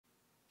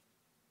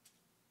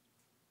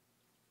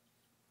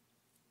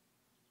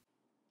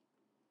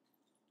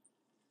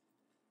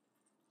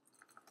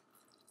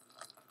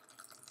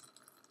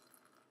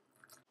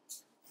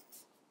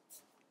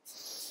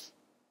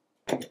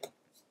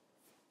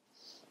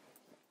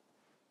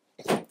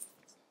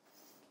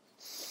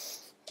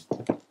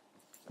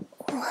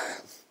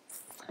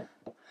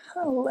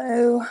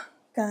Hello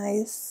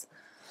guys,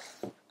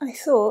 I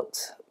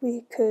thought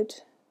we could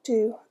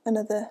do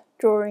another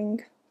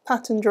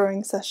pattern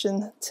drawing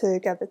session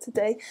together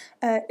today.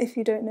 If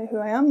you don't know who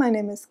I am, my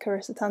name is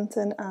Carissa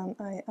Tanton and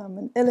I am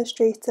an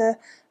illustrator,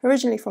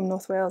 originally from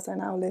North Wales. I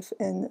now live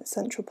in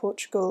central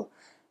Portugal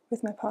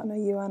with my partner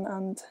Yuan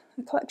and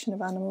a collection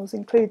of animals,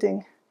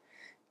 including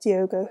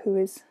Diogo, who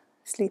is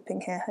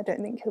sleeping here. I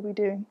don't think he'll be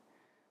doing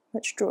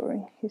much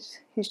drawing, he's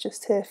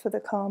just here for the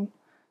calm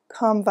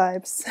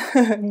vibes.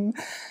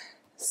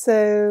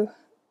 So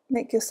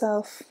make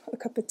yourself a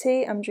cup of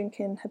tea. I'm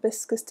drinking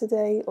hibiscus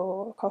today,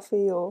 or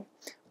coffee, or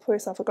pour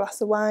yourself a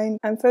glass of wine.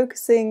 I'm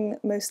focusing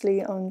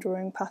mostly on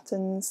drawing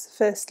patterns,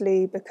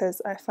 firstly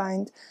because I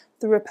find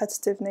the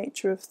repetitive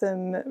nature of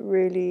them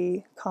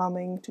really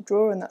calming to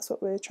draw, and that's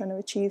what we're trying to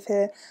achieve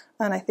here.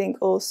 And I think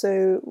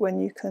also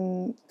when you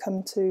can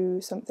come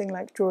to something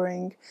like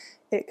drawing,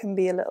 it can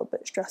be a little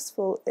bit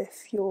stressful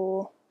if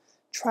you're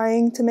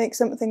trying to make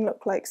something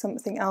look like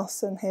something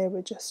else, and here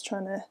we're just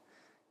trying to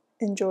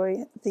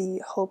enjoy the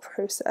whole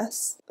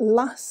process.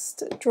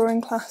 Last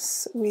drawing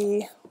class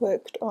we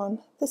worked on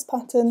this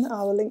pattern.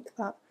 I'll link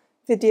that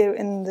video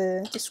in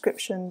the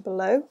description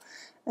below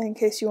in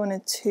case you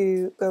wanted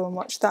to go and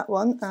watch that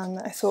one, and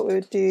I thought we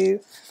would do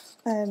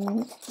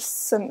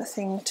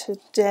something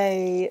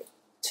today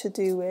to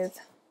do with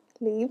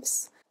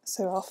leaves.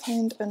 So I'll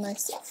find a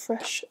nice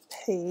fresh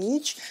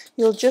page.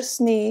 You'll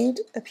just need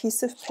a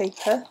piece of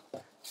paper,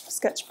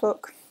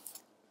 sketchbook,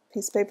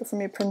 piece of paper from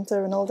your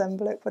printer, an old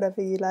envelope,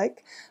 whatever you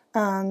like,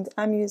 and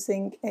I'm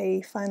using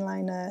a fine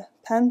liner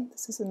pen.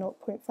 This is a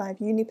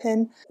 0.5 uni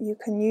pin. You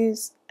can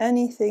use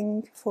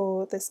anything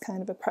for this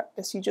kind of a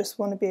practice. You just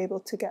want to be able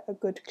to get a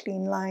good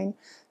clean line,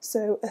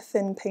 so a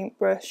thin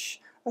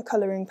paintbrush, a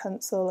colouring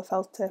pencil, a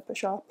felt tip, a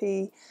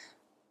Sharpie,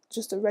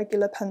 just a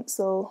regular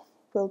pencil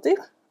will do.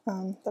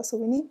 That's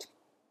all we need.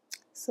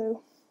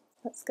 So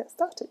let's get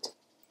started.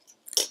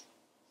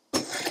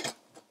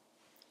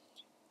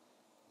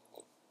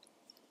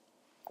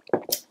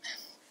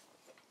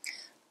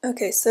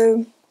 Okay,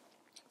 so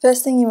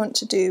first thing you want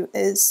to do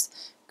is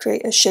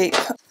create a shape.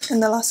 In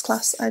the last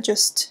class I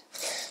just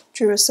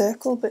drew a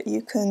circle, but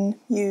you can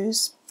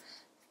use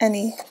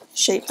any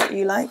shape that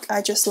you like.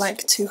 I just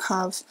like to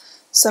have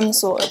some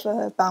sort of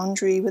a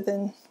boundary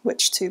within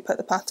which to put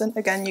the pattern.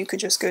 Again, you could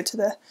just go to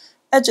the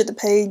edge of the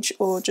page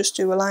or just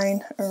do a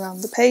line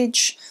around the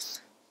page.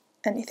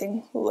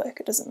 Anything will work,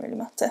 it doesn't really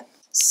matter.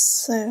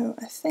 So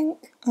I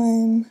think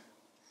I'm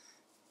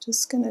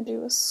just going to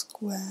do a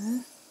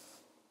square.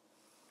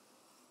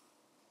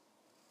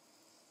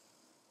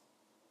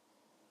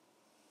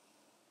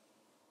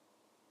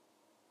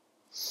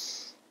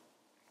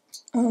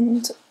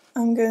 And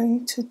I'm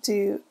going to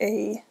do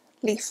a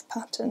leaf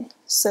pattern.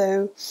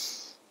 So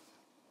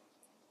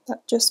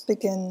that just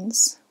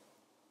begins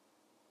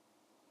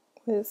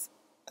with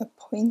a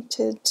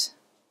pointed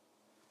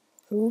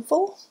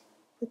oval.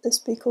 Would this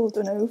be called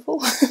an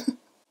oval?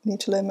 Need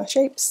to learn my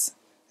shapes.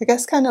 I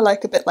guess kind of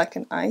like a bit like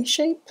an eye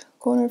shape,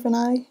 corner of an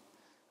eye.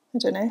 I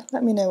don't know,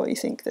 let me know what you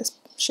think this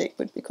shape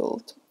would be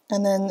called.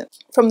 And then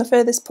from the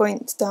furthest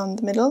point down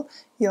the middle,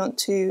 you want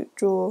to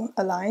draw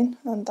a line,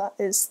 and that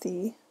is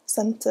the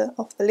centre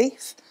of the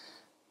leaf.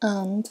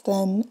 And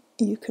then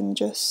you can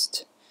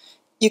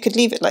you could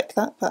leave it like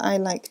that, but I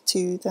like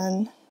to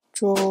then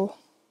draw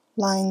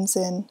lines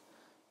in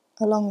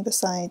along the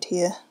side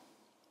here.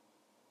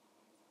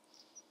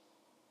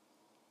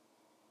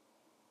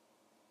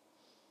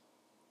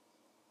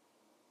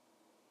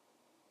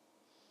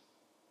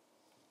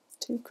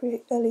 To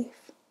create a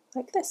leaf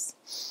like this.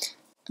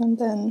 And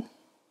then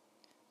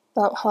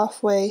about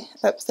halfway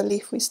up the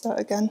leaf we start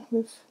again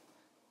with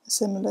a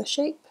similar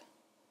shape.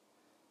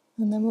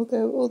 And then we'll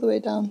go all the way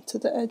down to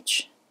the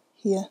edge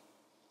here.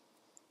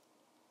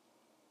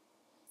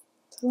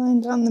 So line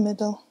down the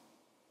middle.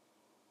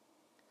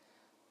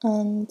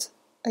 And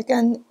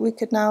again, we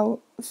could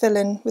now fill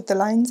in with the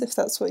lines if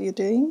that's what you're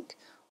doing,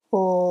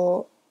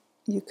 or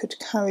you could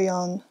carry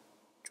on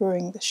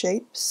drawing the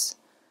shapes.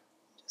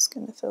 I'm just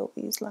going to fill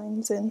these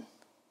lines in.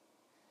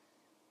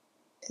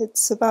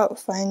 It's about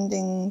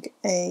finding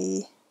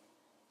a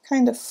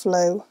kind of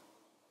flow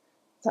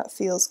that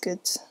feels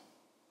good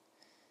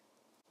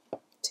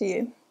to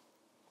you.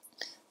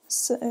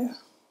 So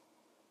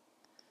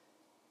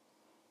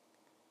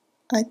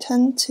I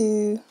tend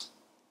to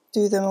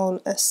do them all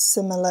a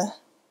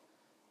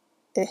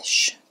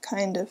similar-ish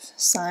kind of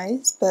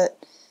size,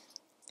 but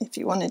if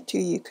you wanted to,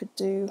 you could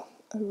do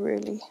a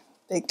really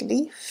big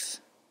leaf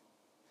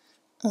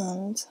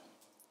and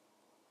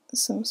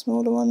some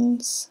smaller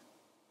ones,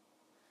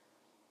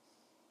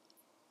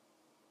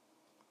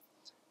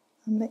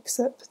 and mix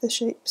up the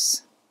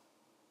shapes.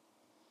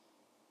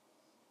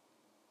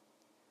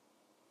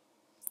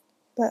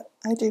 But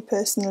I do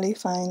personally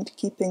find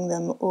keeping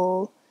them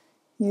all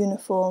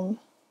uniform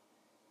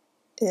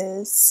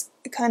it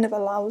kind of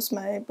allows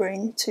my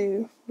brain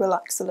to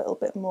relax a little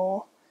bit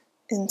more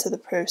into the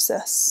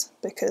process,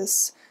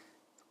 because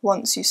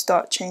once you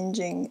start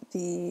changing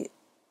the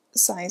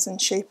size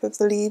and shape of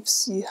the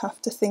leaves, you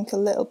have to think a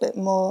little bit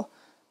more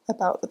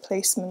about the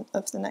placement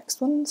of the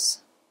next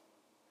ones.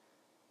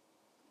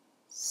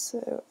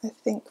 So I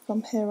think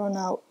from here on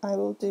out I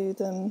will do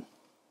them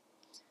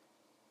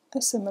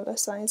a similar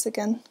size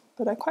again,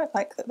 but I quite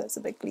like that there's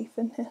a big leaf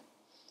in here.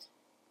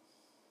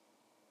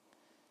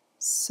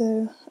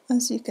 So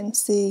as you can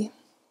see,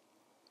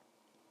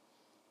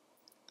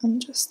 I'm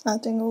just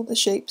adding all the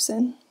shapes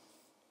in,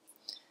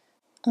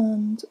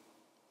 and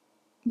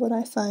what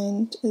I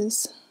find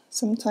is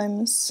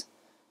sometimes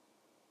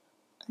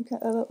I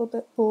get a little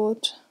bit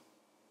bored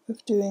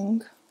of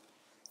doing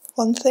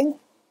one thing.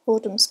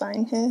 Boredom's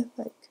fine here,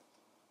 like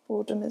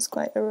boredom is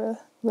quite a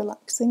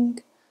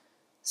relaxing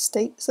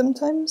state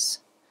sometimes,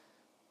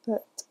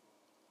 but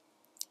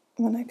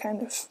when I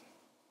kind of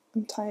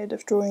am tired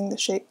of drawing the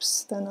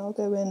shapes, then I'll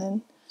go in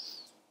and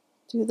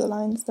do the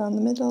lines down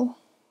the middle.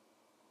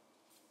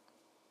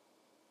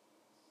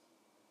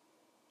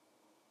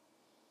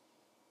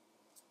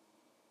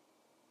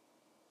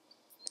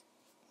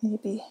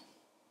 Maybe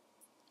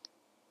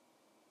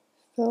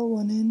fill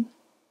one in.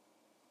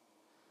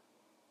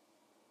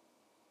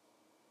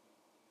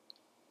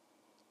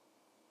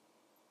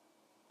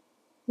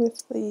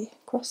 With the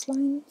cross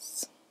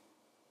lines.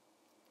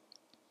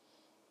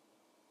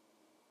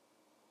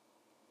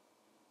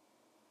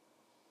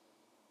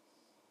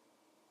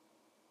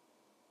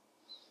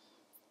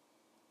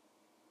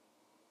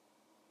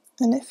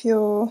 And if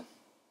you're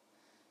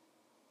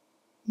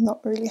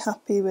not really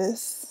happy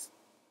with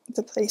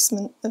the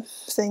placement of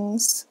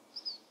things,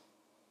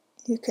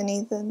 you can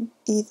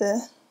either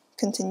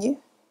continue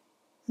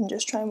and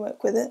just try and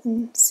work with it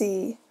and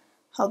see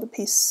how the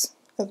piece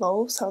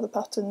evolves, how the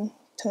pattern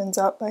turns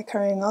out by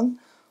carrying on,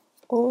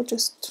 or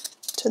just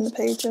turn the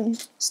page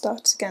and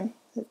start again.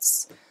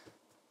 It's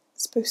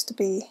supposed to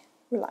be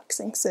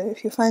relaxing, so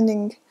if you're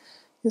finding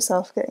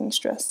yourself getting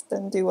stressed,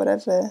 then do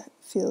whatever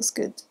feels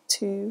good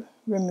to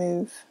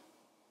remove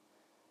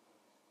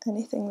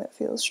anything that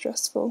feels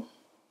stressful.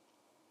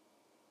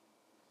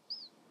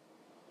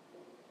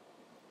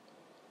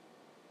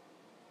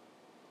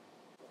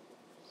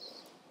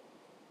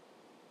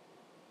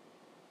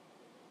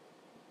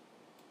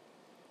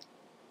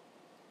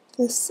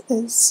 This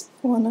is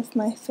one of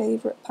my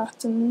favourite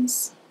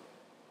patterns.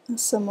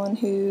 As someone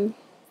who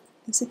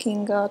is a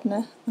keen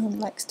gardener and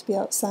likes to be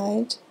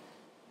outside,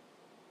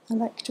 I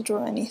like to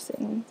draw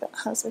anything that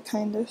has a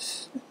kind of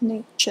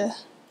nature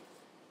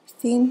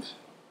theme,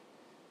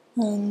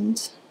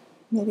 and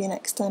maybe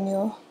next time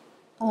you're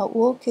out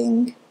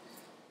walking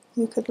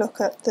you could look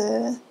at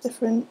the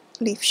different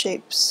leaf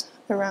shapes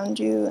around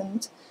you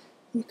and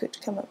you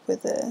could come up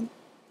with a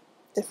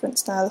different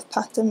style of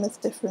pattern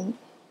with different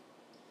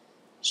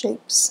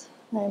shapes.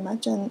 I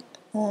imagine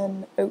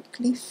an oak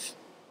leaf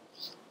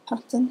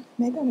pattern.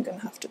 Maybe I'm going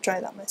to have to try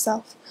that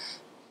myself.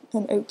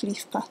 An oak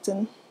leaf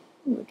pattern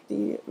would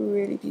be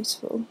really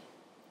beautiful.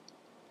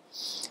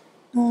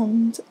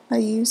 And I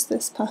use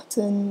this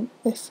pattern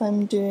if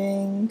I'm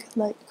doing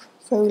like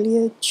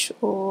foliage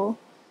or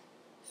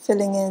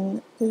filling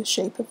in the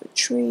shape of a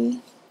tree,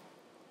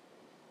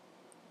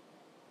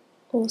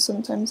 or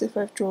sometimes if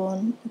I've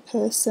drawn a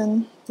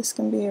person, this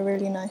can be a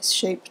really nice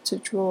shape to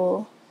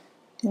draw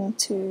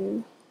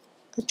into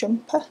a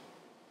jumper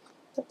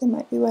that they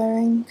might be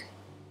wearing.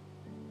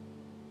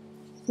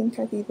 I think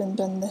I've even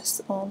done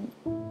this on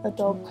a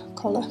dog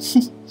collar.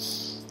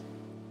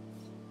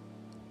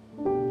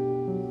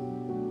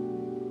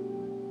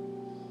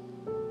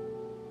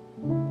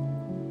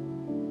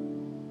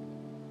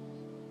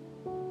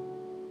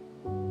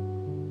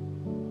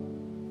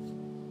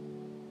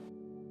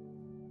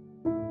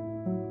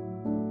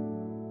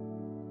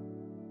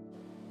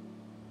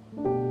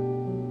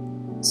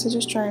 So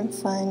just try and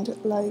find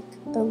like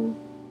a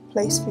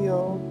place for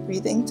your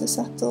breathing to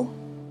settle.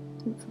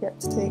 Don't forget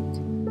to take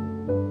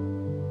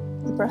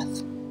a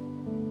breath.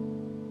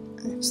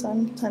 I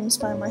sometimes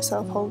find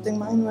myself holding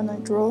mine when I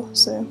draw,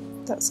 so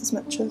that's as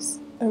much as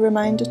a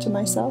reminder to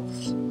myself.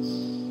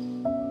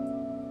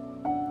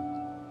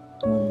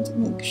 And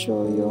make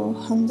sure your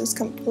hand is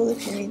comfortable.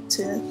 If you need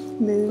to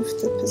move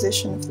the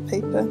position of the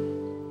paper,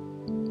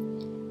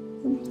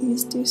 then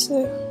please do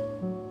so.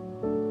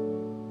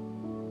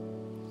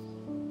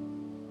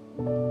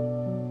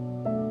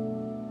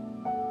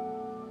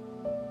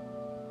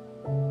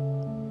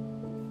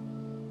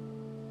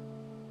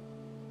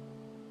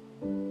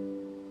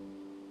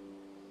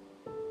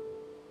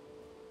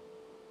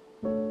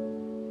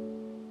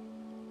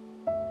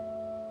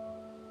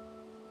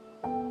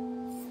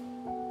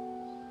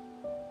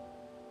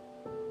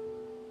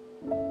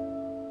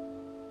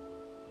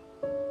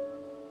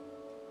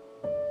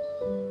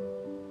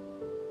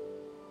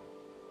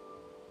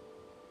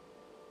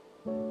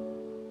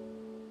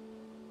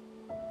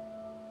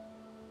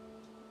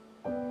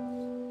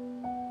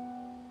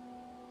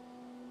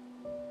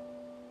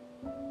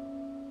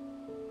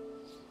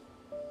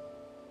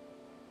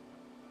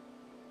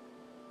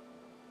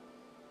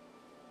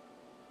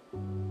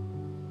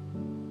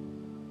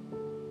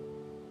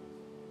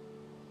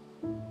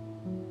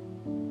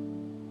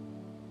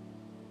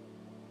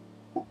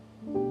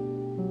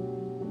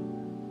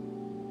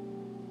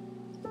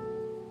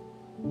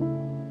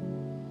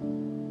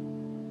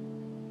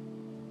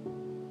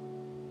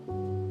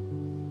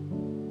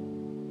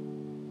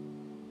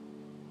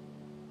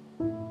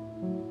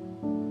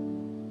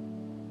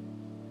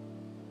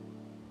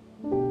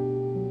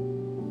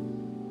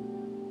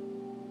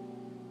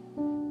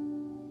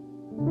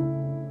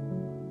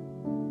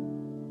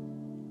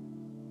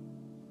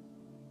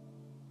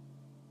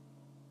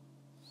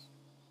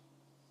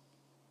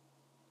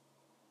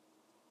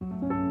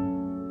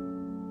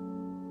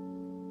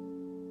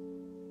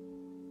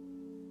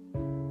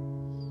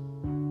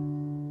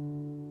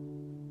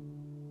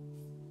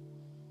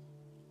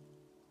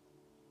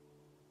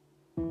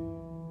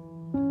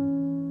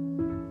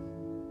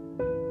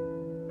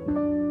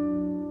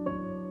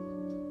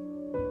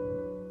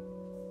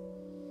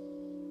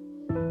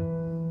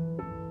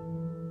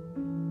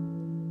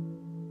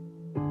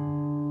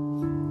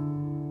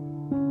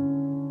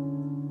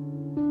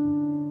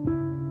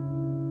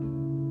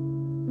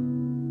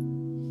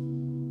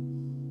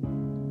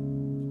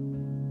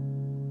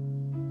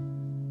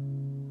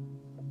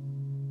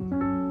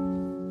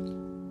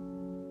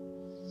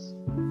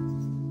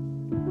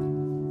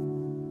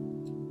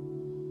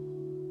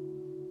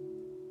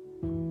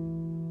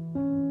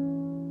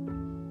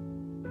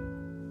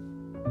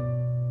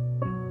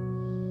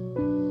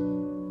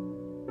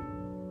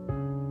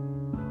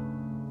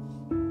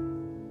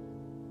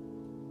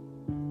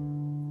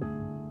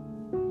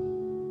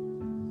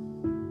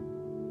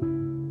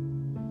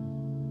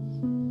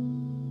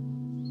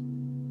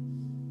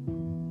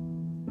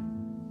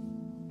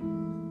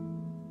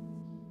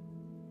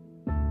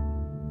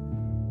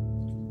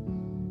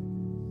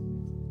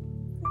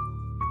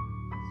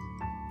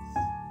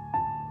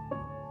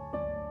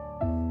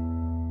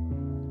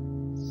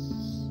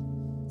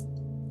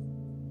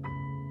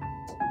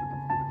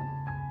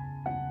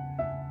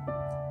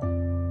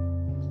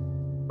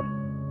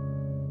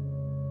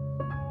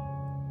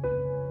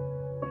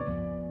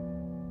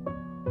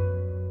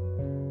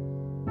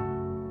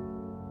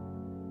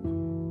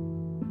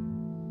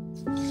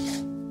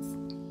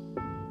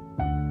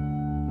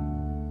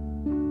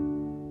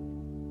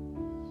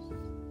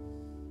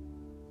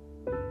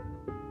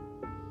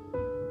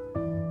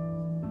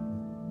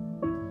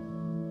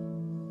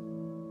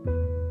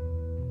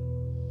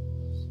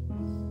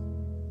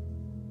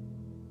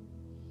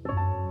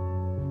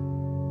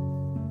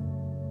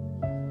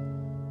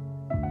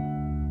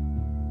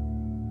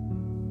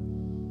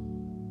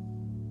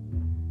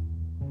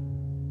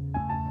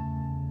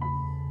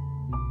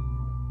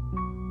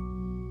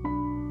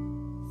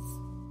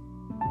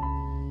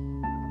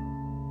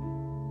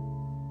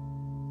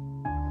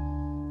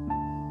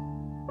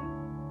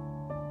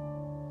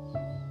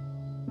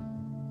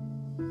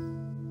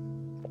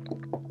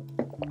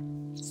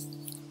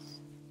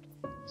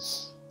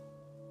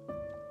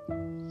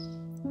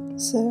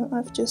 So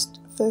I've just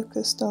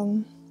focused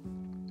on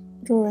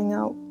drawing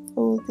out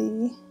all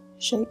the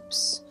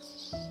shapes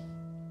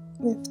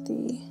with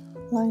the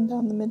line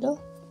down the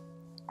middle.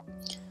 I'm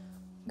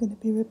going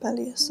to be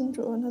rebellious and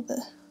draw another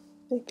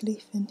big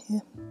leaf in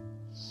here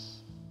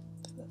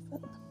for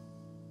fun.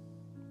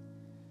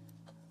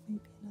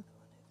 Maybe another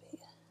one over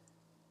here.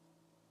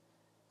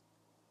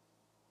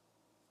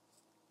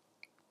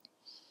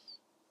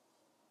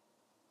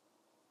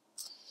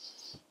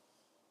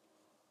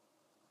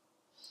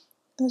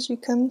 As you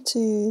come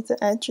to the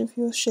edge of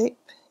your shape,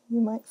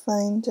 you might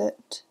find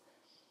it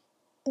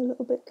a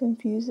little bit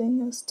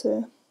confusing as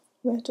to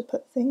where to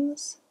put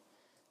things,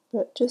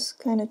 but just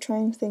kind of try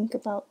and think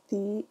about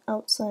the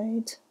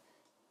outside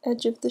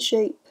edge of the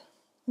shape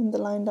and the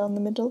line down the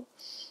middle.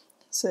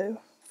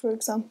 So, for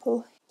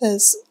example,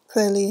 there's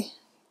clearly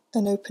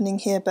an opening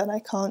here, but I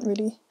can't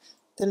really,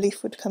 the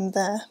leaf would come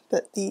there,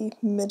 but the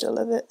middle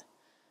of it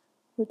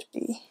would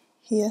be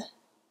here.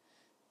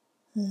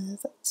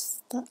 That's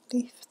that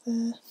leaf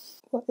there.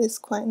 What is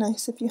quite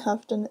nice if you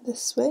have done it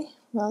this way,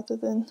 rather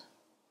than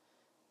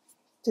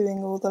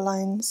doing all the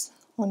lines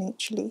on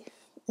each leaf,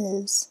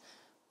 is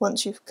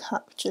once you've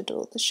captured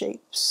all the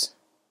shapes,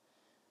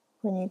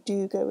 when you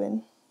do go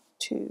in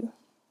to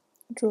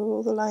draw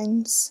all the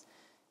lines,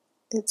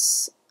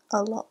 it's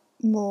a lot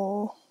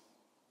more,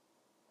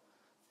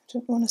 I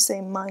don't want to say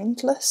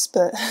mindless,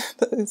 but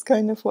it's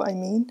kind of what I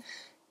mean.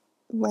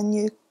 When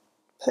you're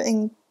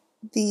putting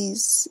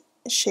these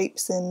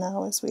shapes in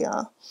now, as we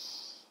are,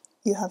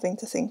 you're having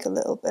to think a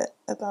little bit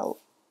about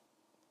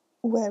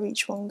where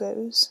each one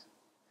goes.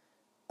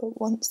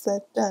 But once they're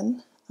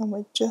done and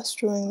we're just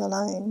drawing the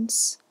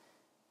lines,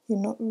 you're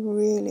not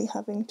really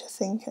having to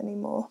think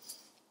anymore.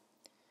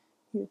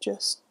 You're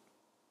just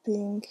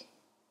being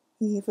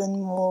even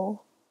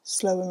more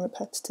slow and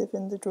repetitive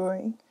in the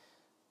drawing,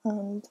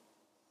 and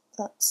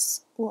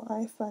that's what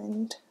I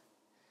find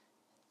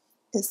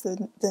is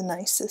the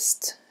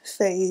nicest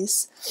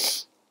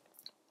phase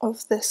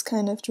of this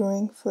kind of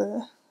drawing,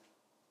 for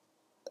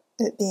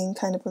it being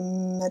kind of a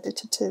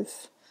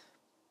meditative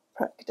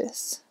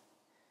practice.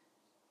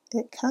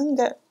 It can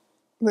get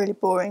really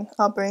boring.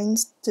 Our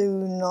brains do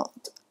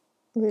not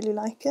really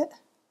like it,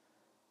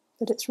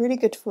 but it's really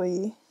good for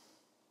you.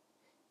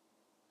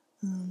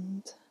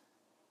 And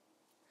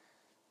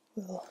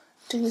we'll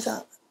do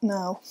that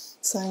now.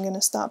 So I'm going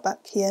to start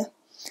back here.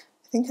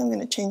 I think I'm going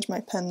to change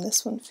my pen.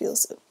 This one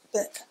feels a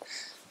bit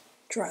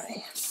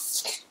dry.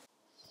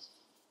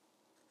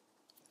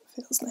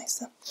 Feels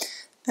nicer.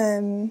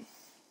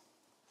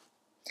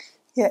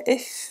 Yeah,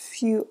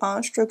 if you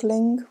are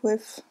struggling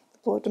with the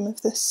boredom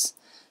of this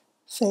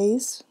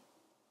phase,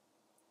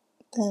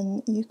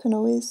 then you can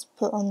always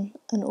put on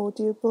an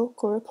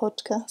audiobook or a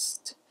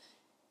podcast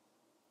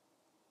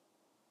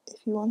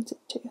if you wanted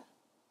to.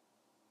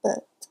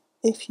 But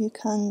if you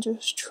can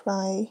just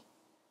try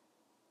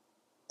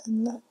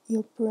and let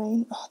your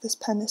brain, oh, this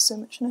pen is so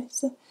much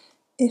nicer.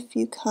 If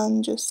you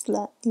can just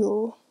let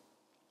your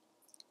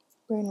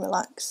brain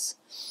relax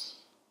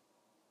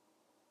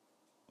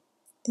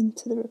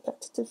into the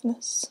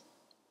repetitiveness,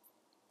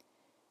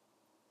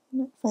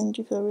 you might find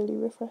you feel really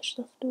refreshed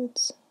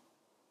afterwards.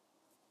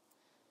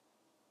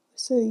 We're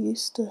so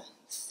used to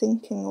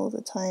thinking all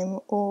the time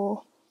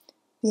or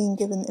being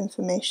given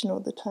information all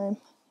the time.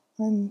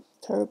 I'm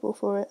terrible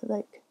for it.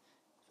 Like,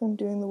 if I'm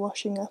doing the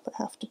washing up,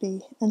 I have to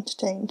be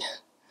entertained.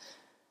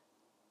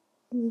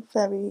 We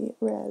very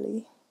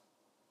rarely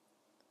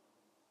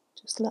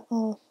just let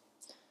our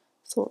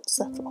thoughts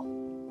settle.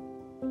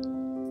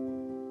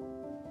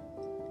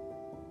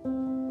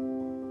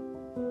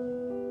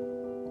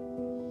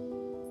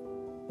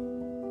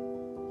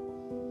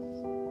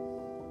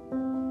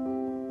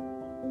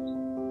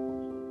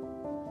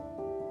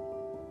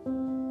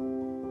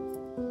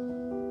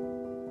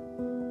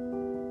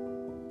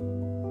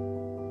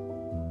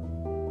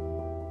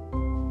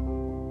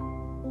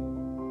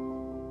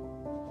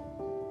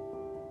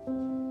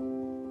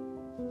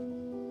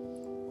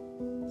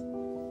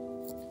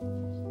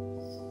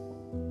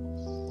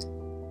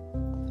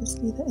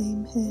 Obviously the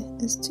aim here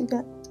is to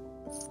get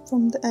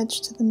from the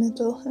edge to the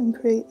middle and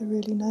create a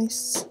really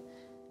nice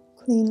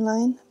clean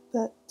line,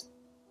 but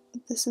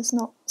this is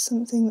not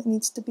something that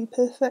needs to be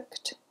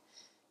perfect.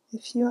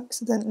 If you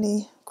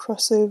accidentally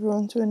cross over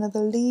onto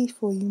another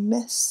leaf or you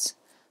miss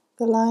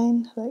the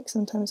line, like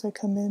sometimes I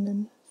come in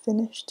and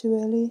finish too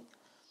early,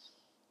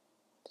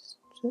 just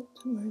don't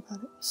worry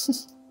about it.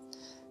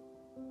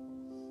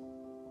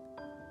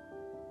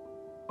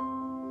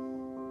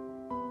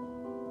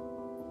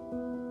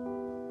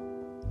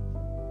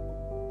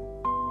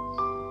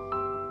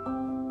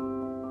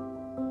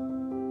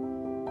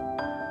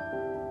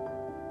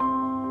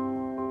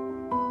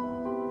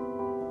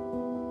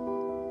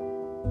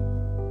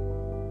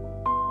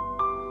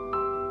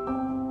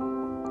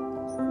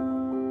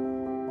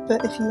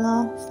 But if you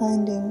are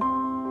finding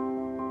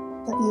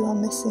that you are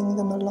missing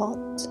them a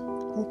lot,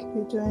 like if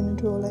you're doing a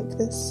draw like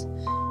this,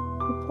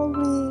 you're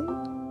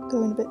probably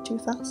going a bit too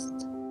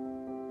fast.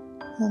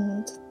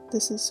 And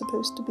this is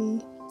supposed to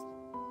be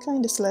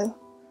kind of slow.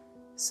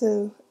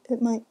 So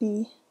it might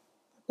be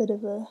a bit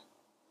of a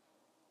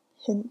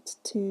hint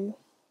to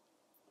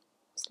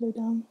slow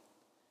down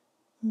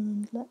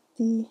and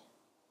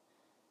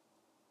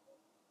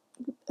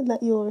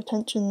let your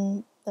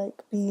attention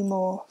like be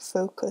more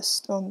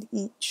focused on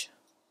each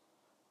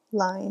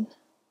line,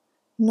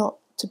 not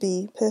to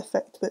be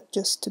perfect but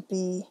just to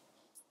be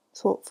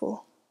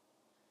thoughtful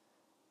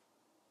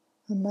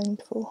and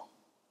mindful.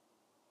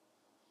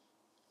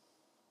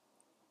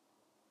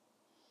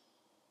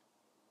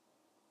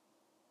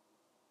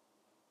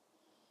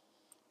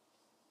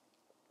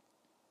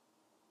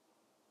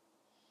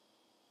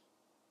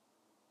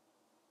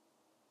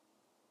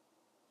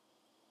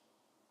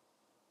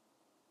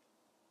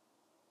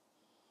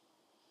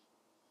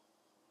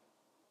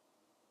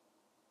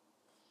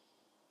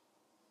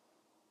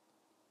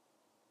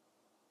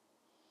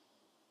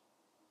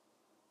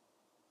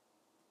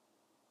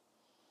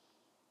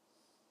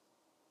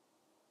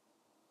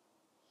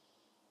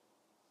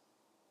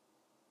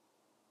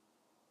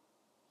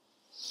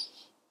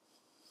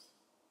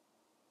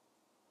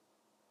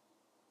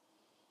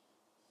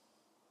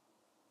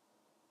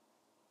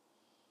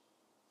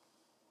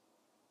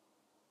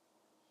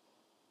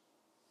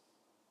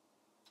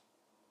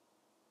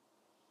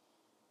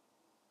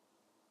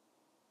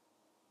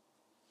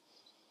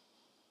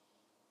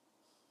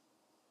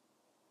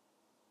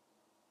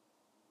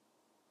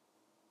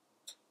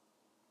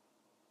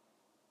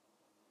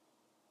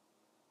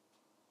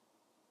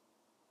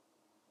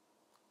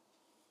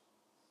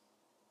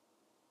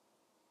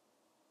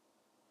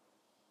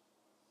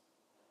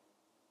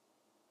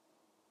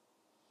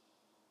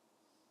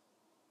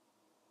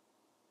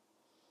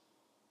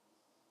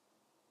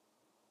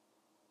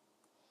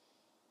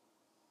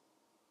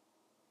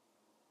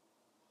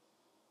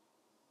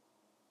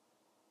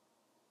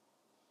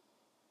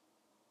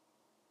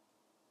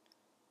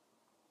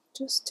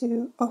 Just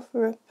to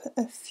offer up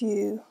a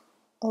few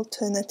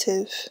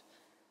alternative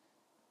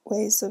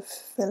ways of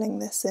filling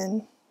this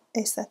in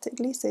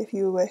aesthetically. So if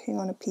you were working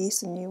on a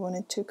piece and you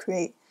wanted to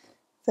create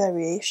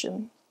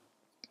variation,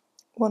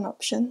 one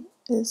option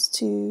is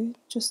to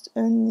just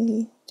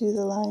only do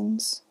the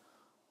lines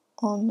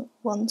on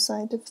one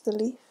side of the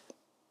leaf.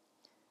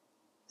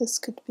 This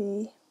could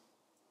be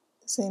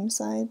the same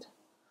side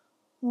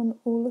on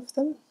all of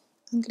them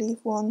and leave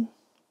one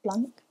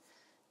blank.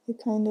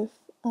 It kind of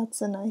adds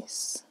a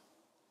nice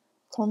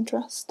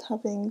contrast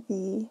having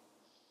the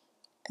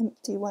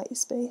empty white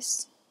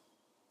space.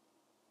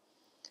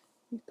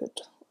 You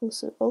could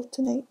also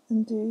alternate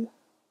and do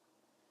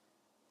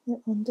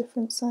it on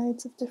different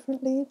sides of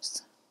different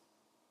leaves.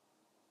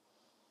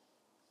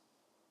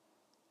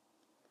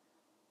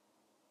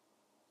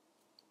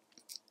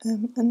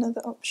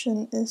 Another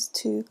option is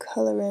to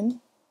colour in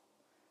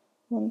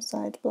one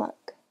side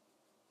black,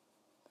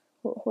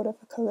 or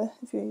whatever colour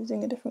if you're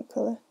using a different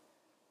colour,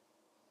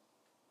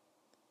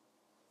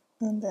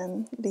 and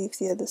then leave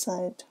the other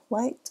side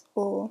white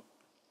or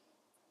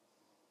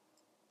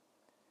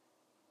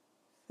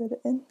fill it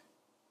in.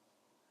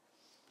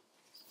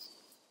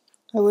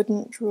 I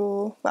wouldn't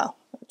draw, well,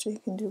 actually you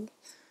can do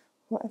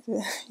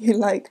whatever you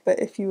like, but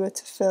if you were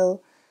to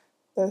fill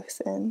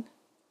both in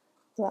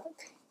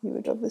black, you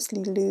would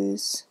obviously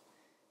lose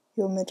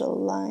your middle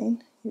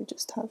line. You would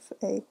just have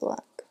a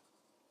black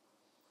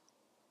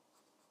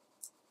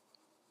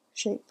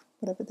shape,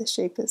 whatever this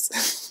shape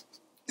is.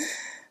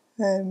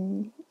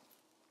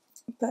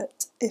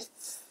 But if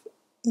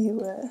you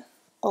were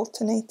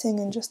alternating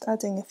and just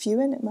adding a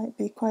few in, it might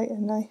be quite a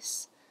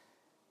nice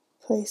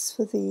place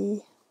for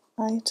the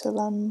eye to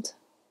land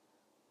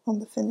on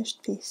the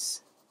finished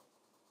piece.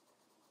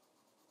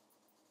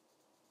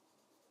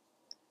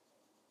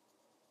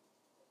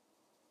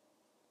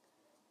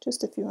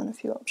 Just if you want a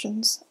few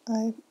options.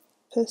 I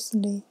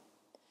personally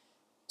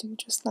do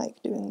just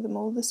like doing them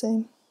all the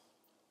same.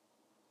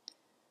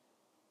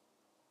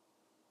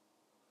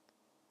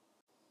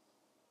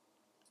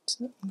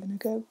 So I'm going to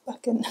go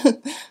back in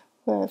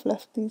where I've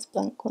left these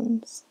blank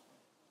ones.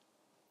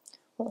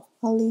 Well,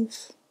 I'll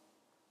leave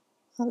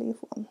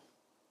one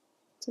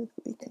so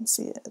that we can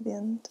see it at the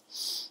end.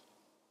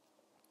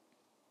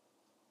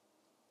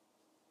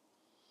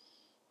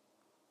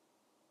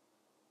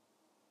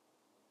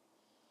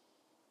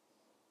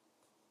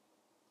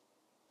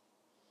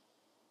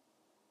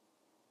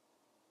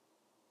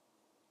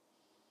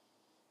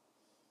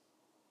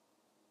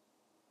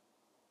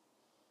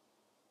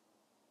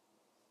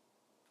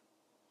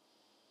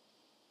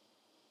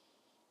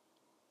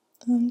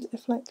 And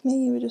if, like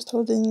me, you were just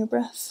holding your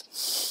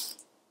breath,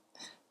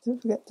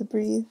 don't forget to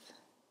breathe.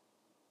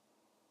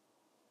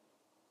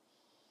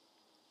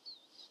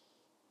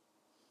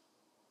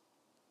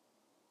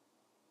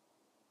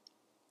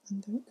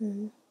 And don't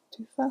go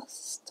too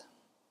fast.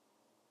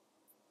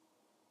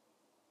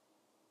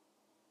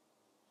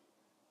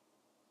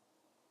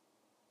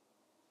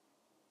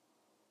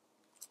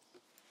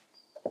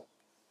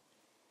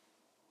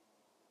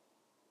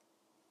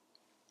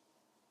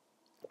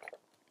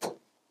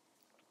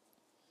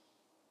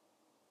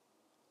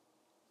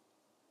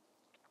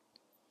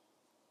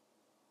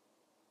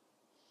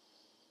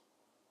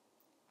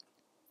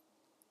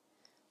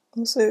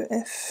 Also,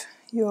 if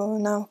you're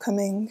now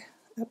coming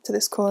up to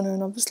this corner,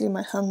 and obviously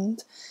my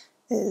hand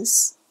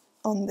is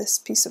on this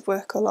piece of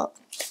work a lot,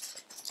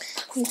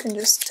 you can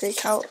just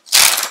take out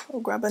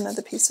or grab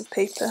another piece of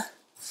paper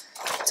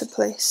to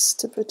place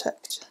to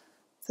protect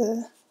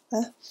there,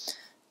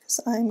 because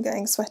I'm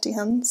getting sweaty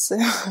hands, so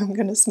I'm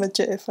going to smudge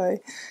it if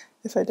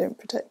I don't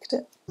protect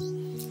it.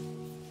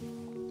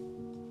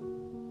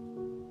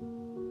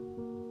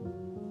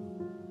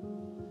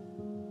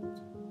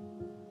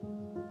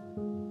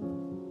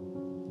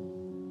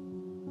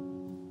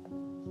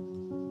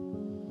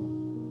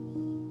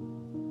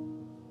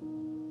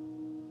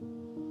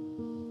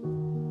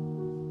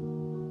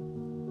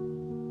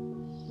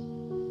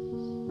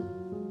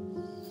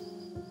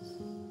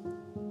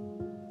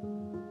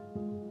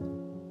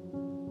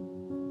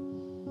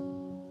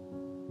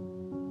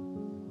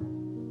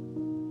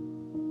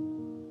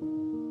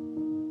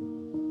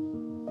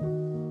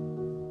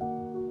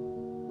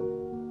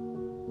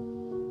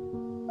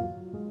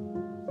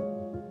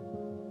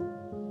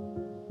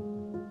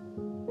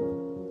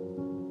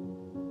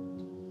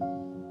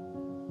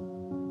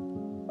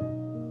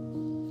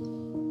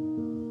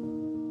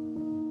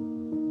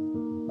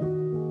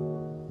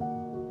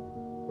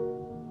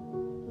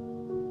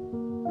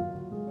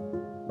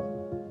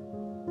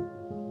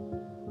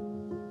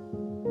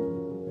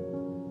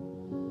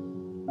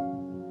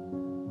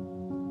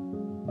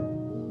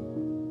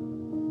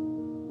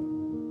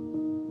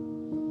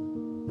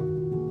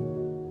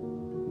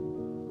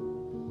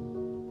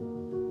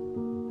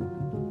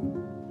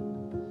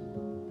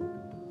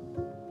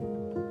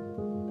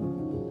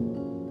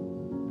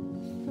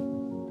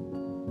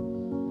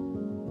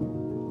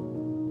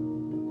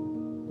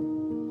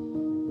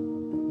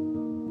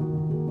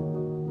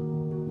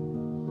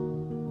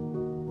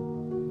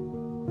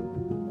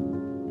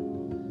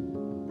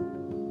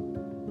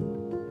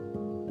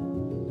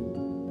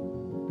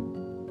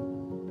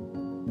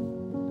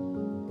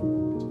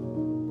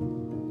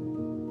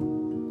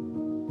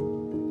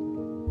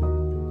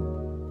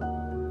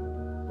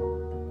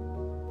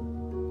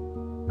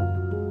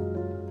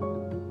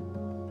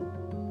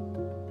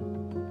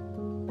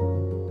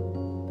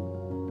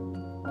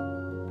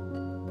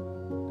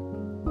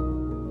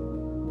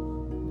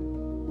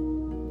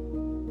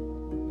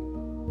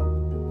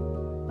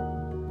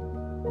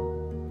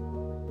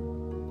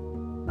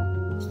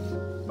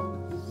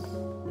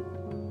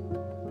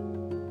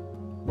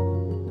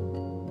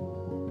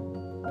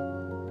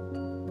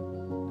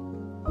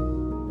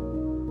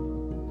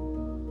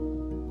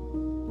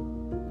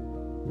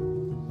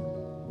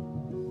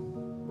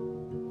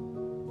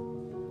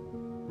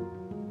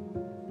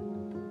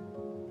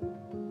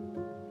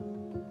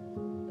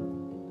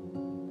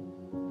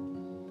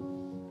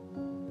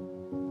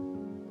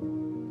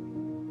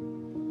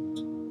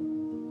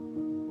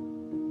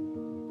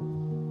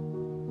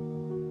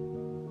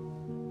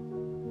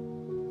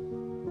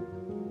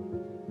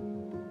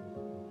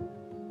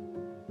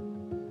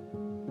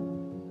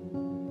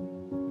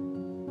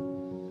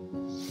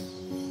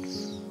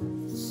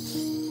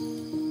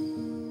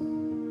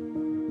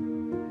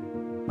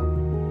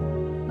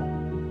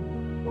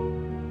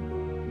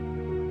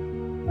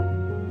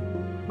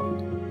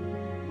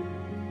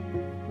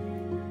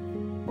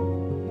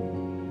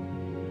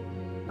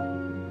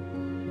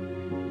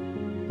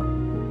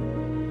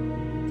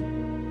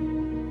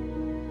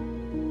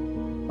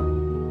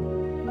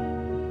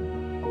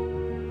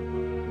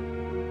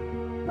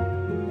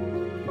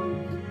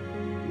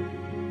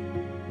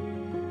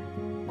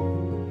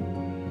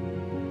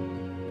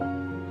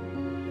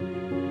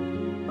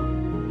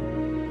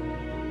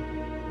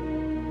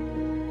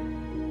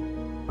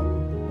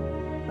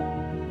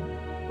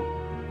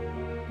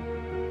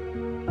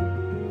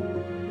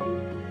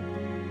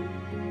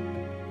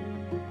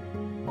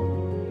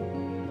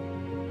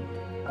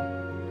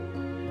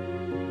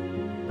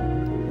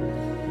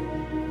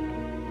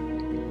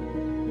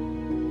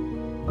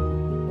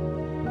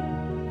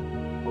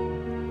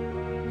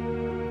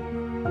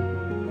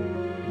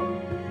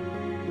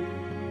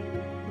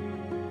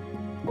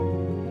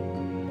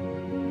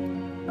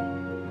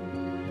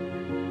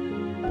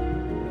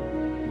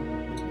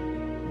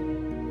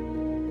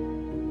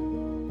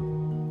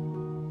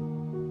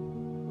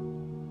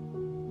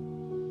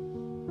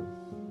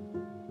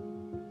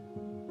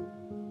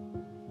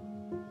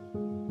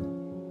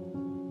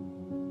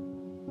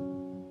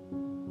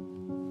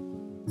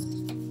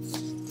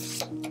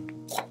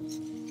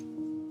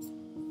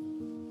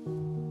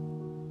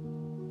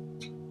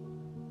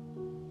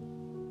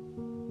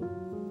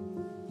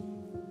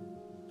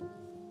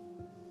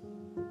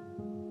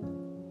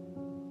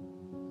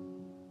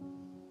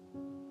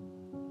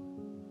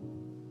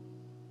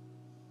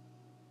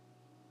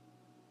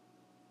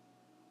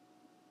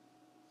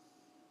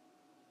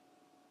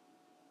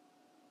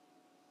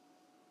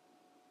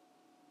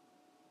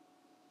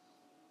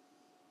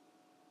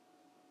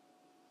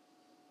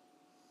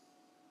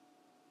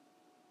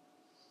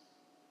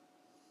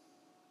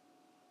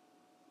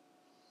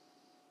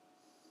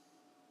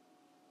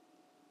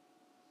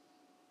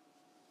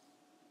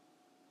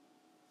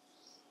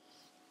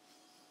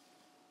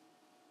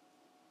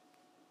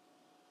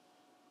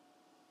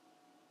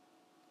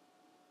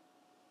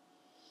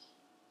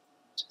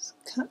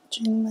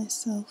 catching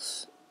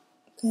myself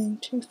going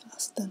too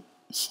fast then.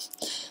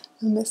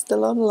 I missed a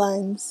lot of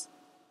lines.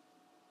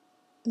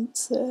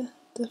 It's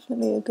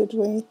definitely a good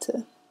way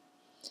to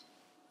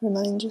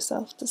remind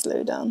yourself to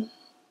slow down.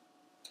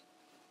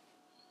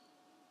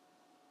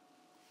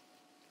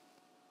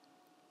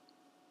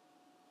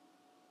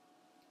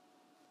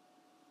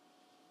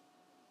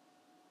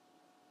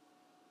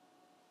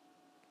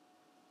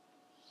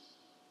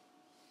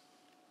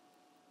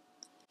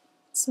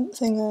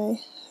 Something I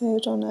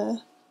heard on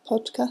a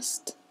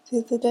podcast the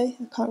other day,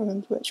 I can't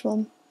remember which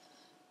one,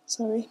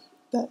 sorry,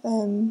 but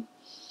they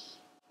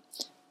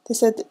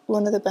said that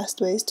one of the best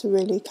ways to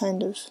really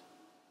kind of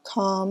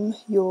calm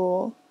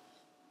your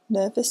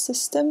nervous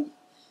system,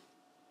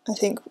 I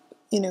think,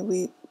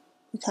 we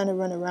kind of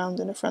run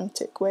around in a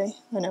frantic way.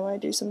 I know I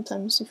do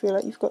sometimes. You feel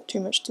like you've got too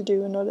much to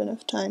do and not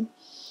enough time.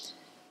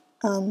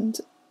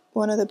 And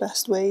one of the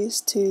best ways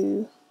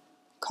to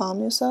calm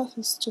yourself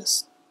is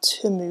just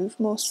to move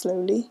more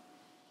slowly.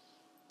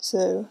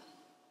 So,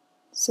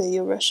 say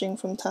you're rushing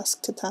from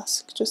task to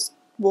task, just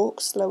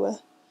walk slower,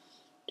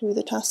 do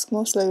the task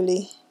more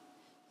slowly.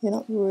 You're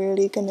not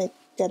really going to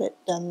get it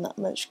done that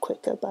much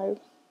quicker by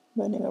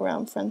running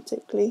around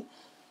frantically,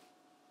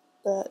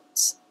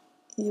 but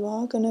you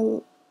are going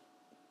to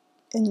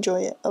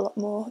enjoy it a lot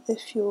more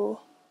if you're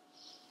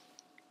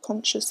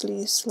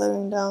consciously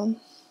slowing down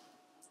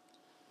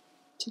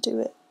to do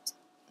it.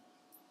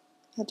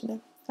 I don't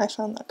know, I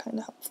found that kind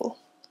of helpful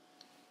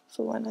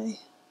for when I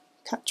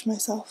catch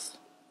myself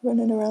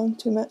running around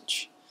too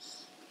much,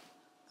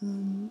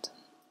 and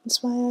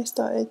that's why I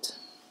started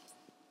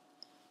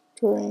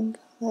drawing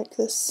like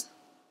this,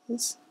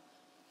 is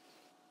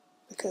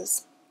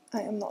because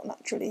I am not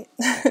naturally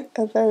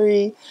a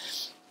very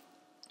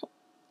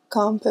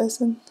calm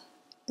person.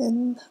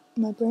 In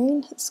my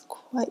brain, it's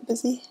quite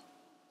busy.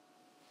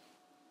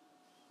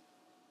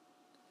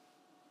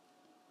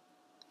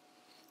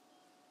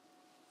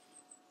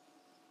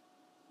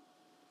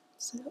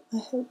 So I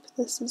hope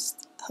this is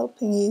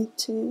helping you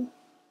to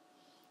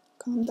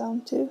calm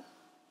down too.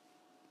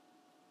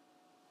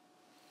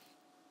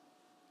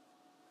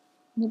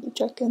 Maybe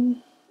check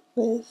in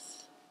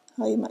with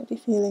how you might be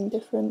feeling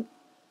different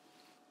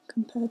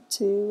compared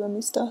to when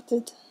we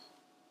started.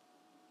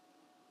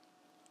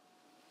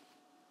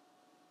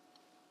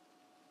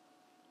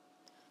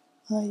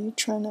 Are you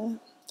trying to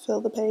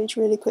fill the page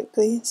really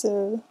quickly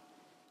so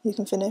you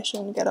can finish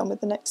and get on with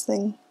the next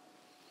thing?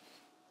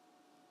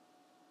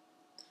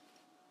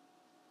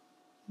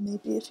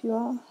 Maybe if you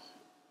are,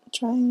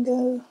 try and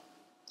go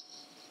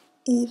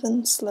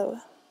even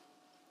slower.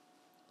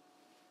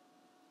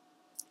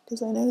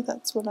 Because I know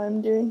that's what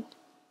I'm doing.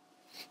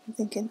 I'm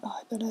thinking,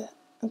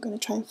 I'm going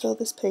to try and fill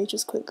this page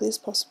as quickly as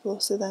possible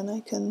so then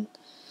I can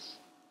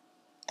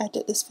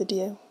edit this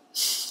video.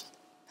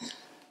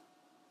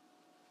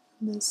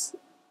 There's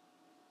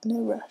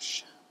no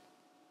rush.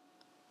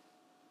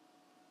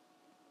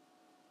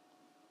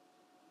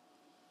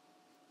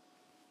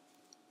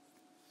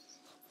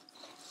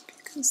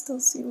 You can still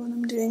see what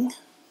I'm doing.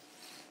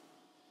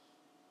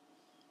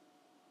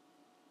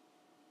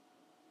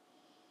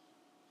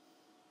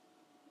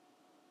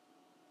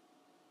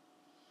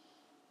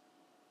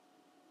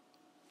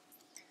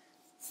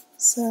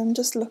 So I'm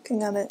just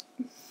looking at it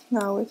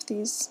now with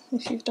these,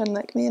 if you've done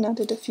like me and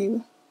added a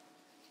few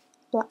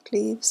black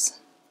leaves.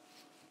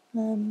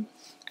 I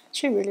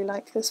actually really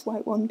like this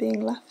white one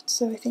being left,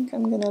 so I think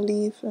I'm going to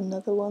leave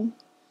another one,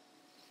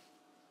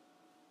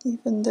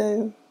 even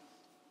though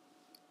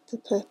the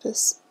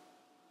purpose,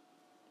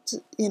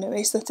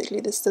 aesthetically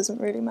this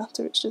doesn't really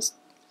matter, it's just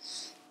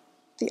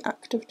the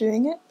act of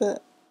doing it,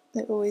 but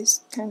it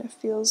always kind of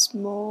feels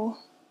more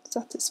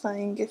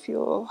satisfying if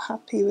you're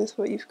happy with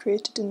what you've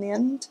created in the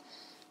end.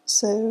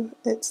 So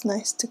it's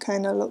nice to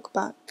kind of look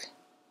back,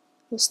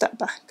 or step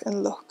back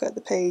and look at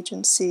the page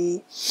and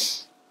see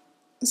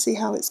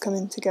how it's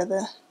coming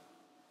together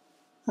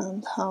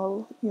and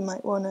how you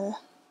might want to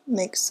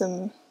make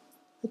some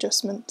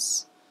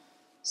adjustments.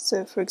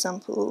 So for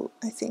example,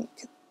 I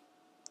think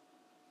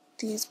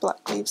these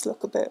black leaves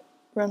look a bit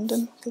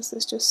random because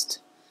there's just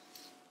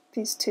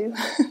these two.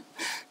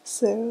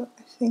 So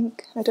I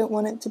think I don't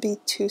want it to be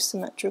too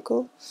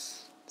symmetrical,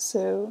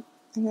 so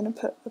I'm going to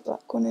put a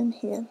black one in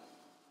here.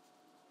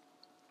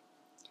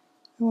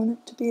 I want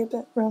it to be a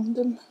bit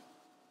random.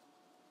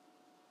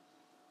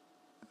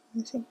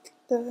 I think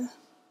the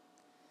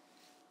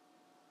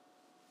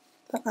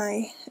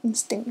eye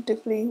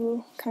instinctively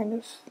will kind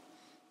of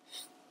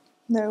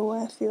know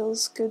where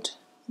feels good.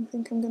 I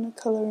think I'm going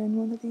to colour in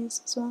one of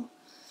these as well.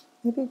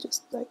 Maybe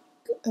just like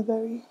a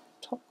very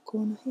top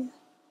corner here.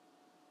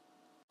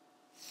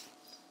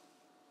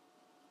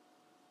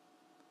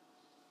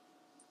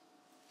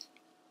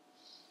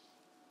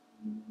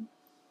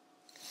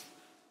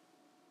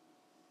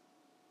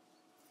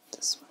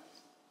 This one.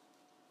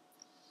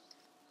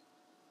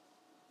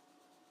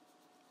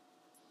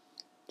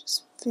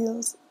 Just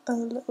feels a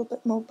little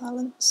bit more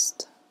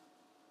balanced.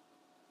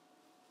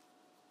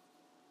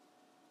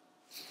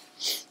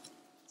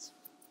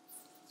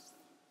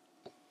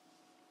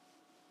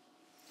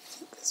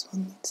 I think this this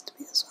one needs to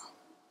be as well.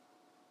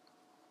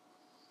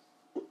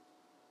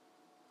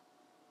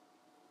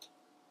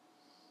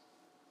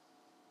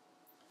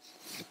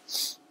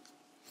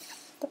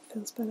 That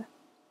feels better.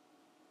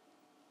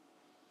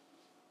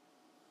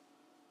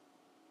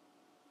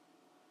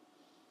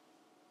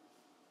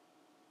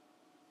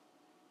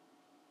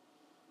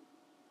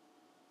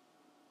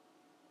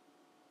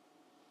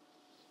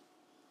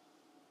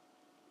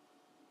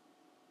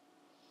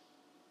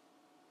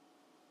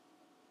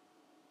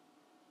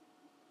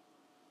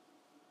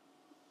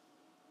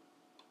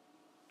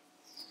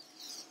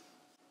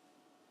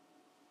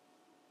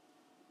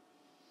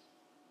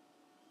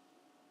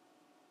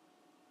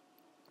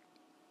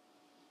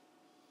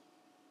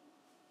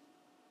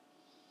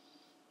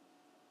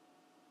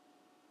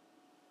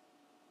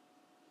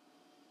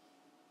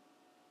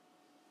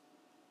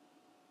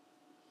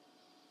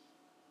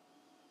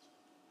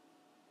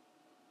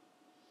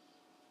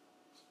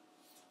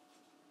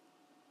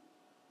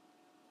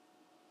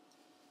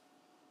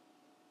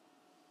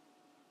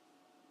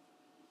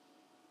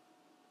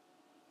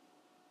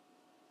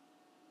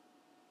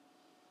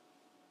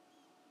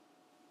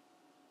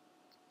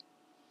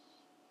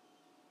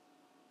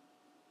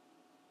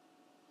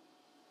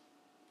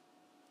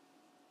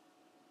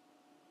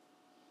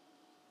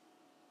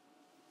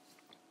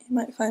 You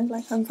might find,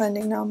 like I'm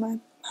finding now, my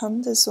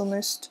hand is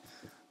almost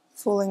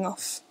falling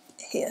off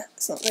here.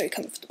 It's not very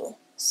comfortable.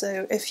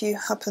 So if you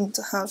happen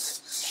to have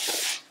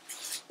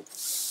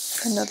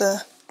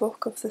another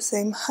book of the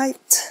same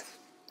height,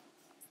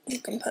 you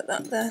can put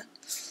that there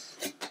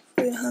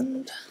for your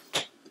hand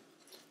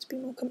to be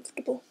more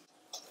comfortable.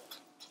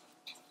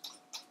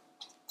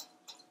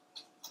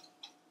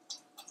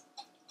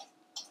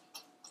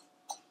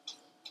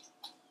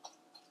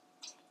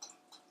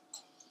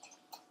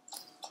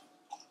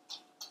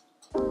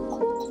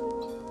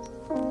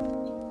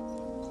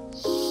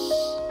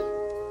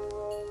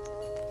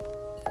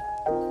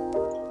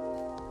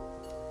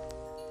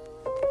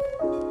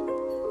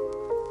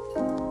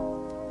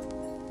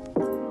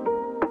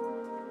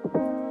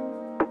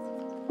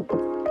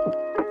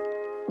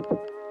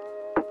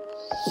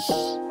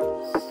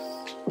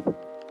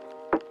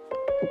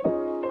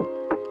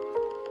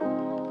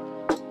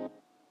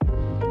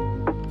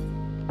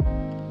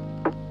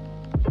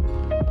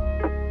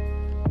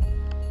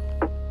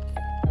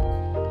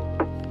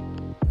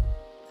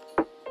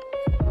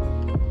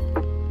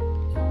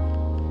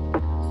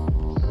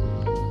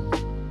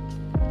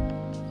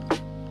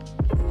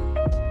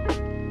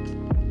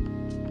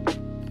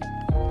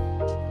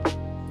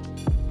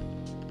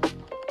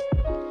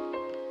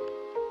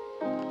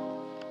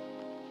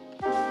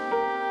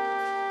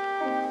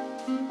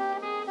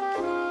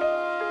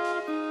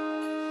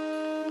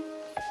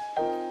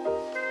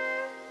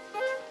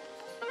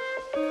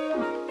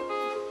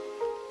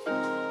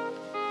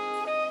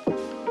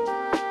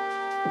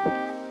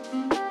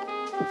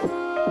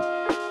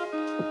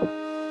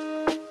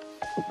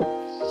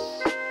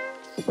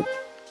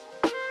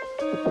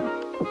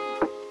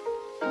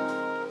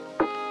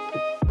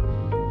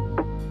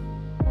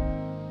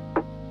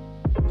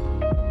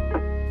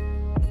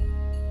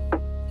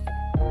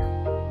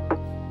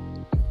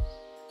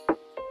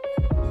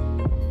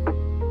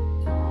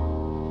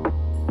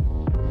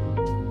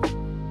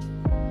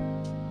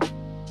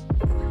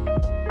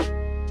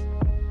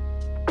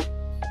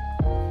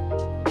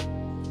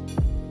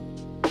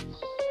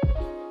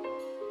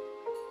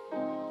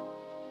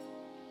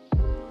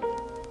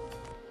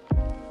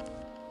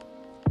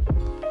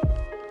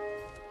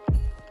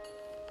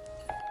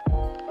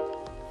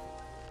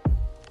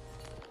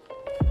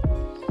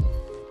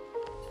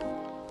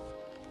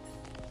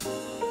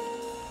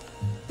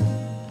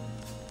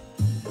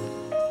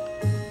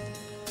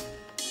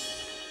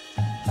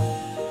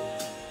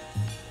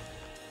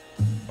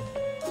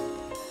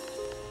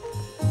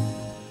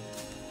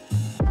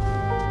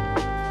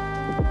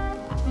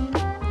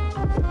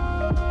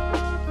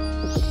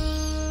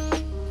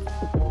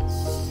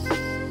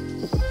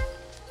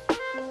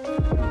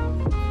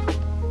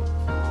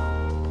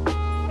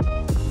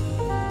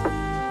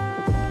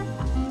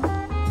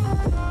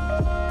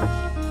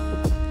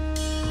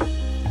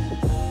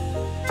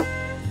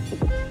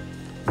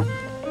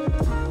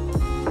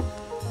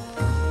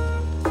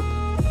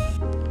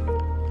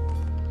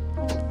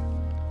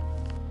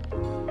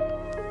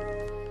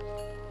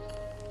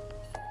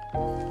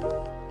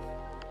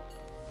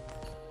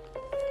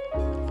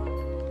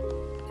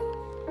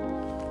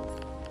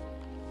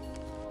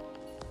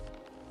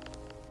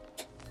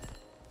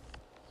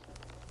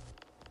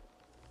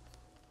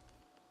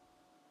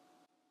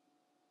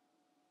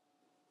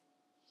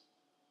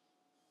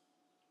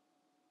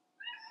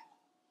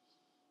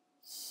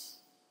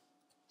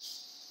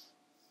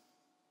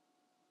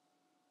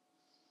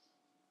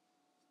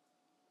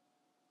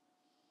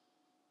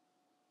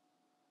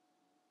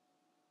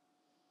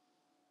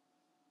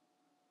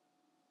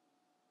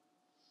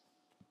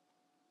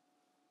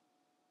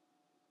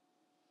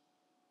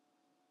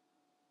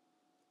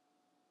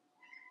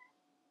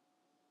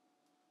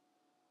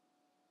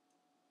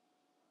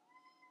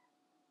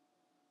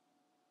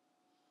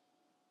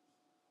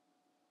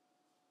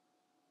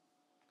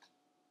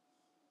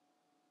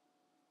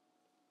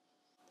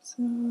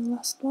 So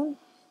last one,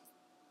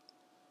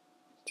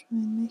 try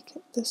and make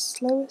it the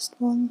slowest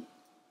one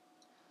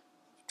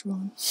I've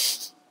drawn.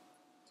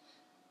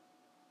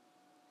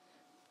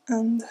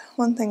 And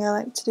one thing I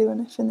like to do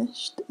when I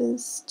finished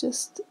is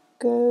just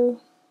go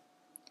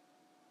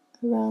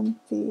around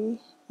the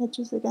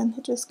edges again.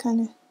 It just kind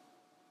of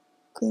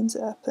cleans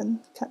it up and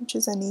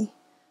captures any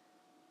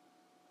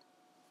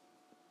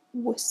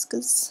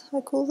whiskers,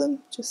 I call them.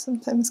 Just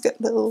sometimes get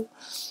little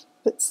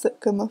bits that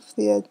come off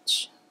the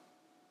edge.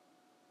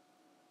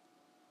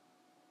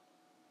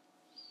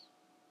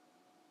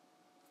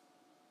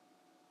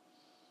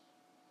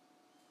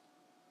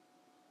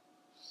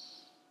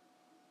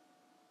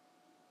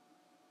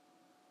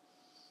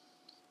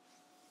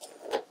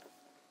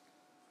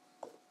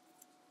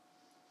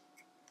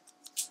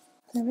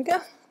 There we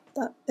go,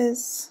 that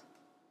is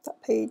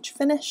that page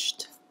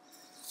finished.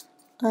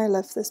 I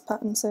love this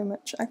pattern so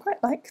much. I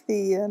quite like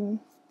the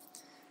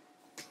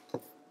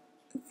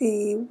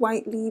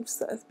white leaves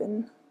that have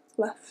been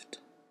left.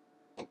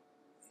 I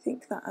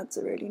think that adds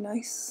a really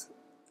nice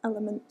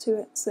element to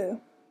it, so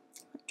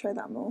I'll try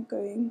that more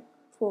going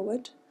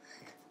forward.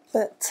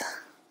 But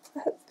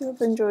I hope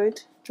you've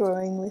enjoyed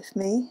drawing with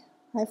me.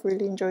 I've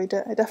really enjoyed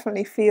it. I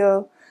definitely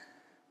feel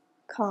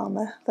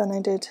calmer than I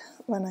did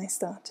when I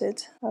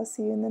started. I'll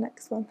see you in the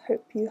next one.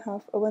 Hope you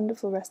have a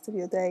wonderful rest of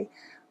your day,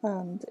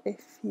 and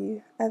if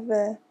you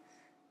ever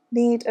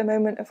need a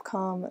moment of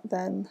calm,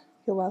 then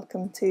you're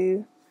welcome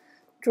to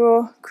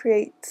draw,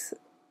 create,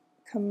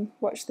 come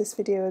watch this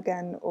video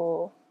again,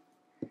 or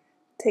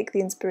take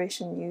the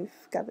inspiration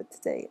you've gathered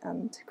today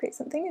and create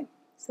something new.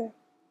 So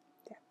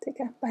yeah, take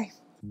care,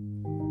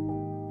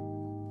 bye.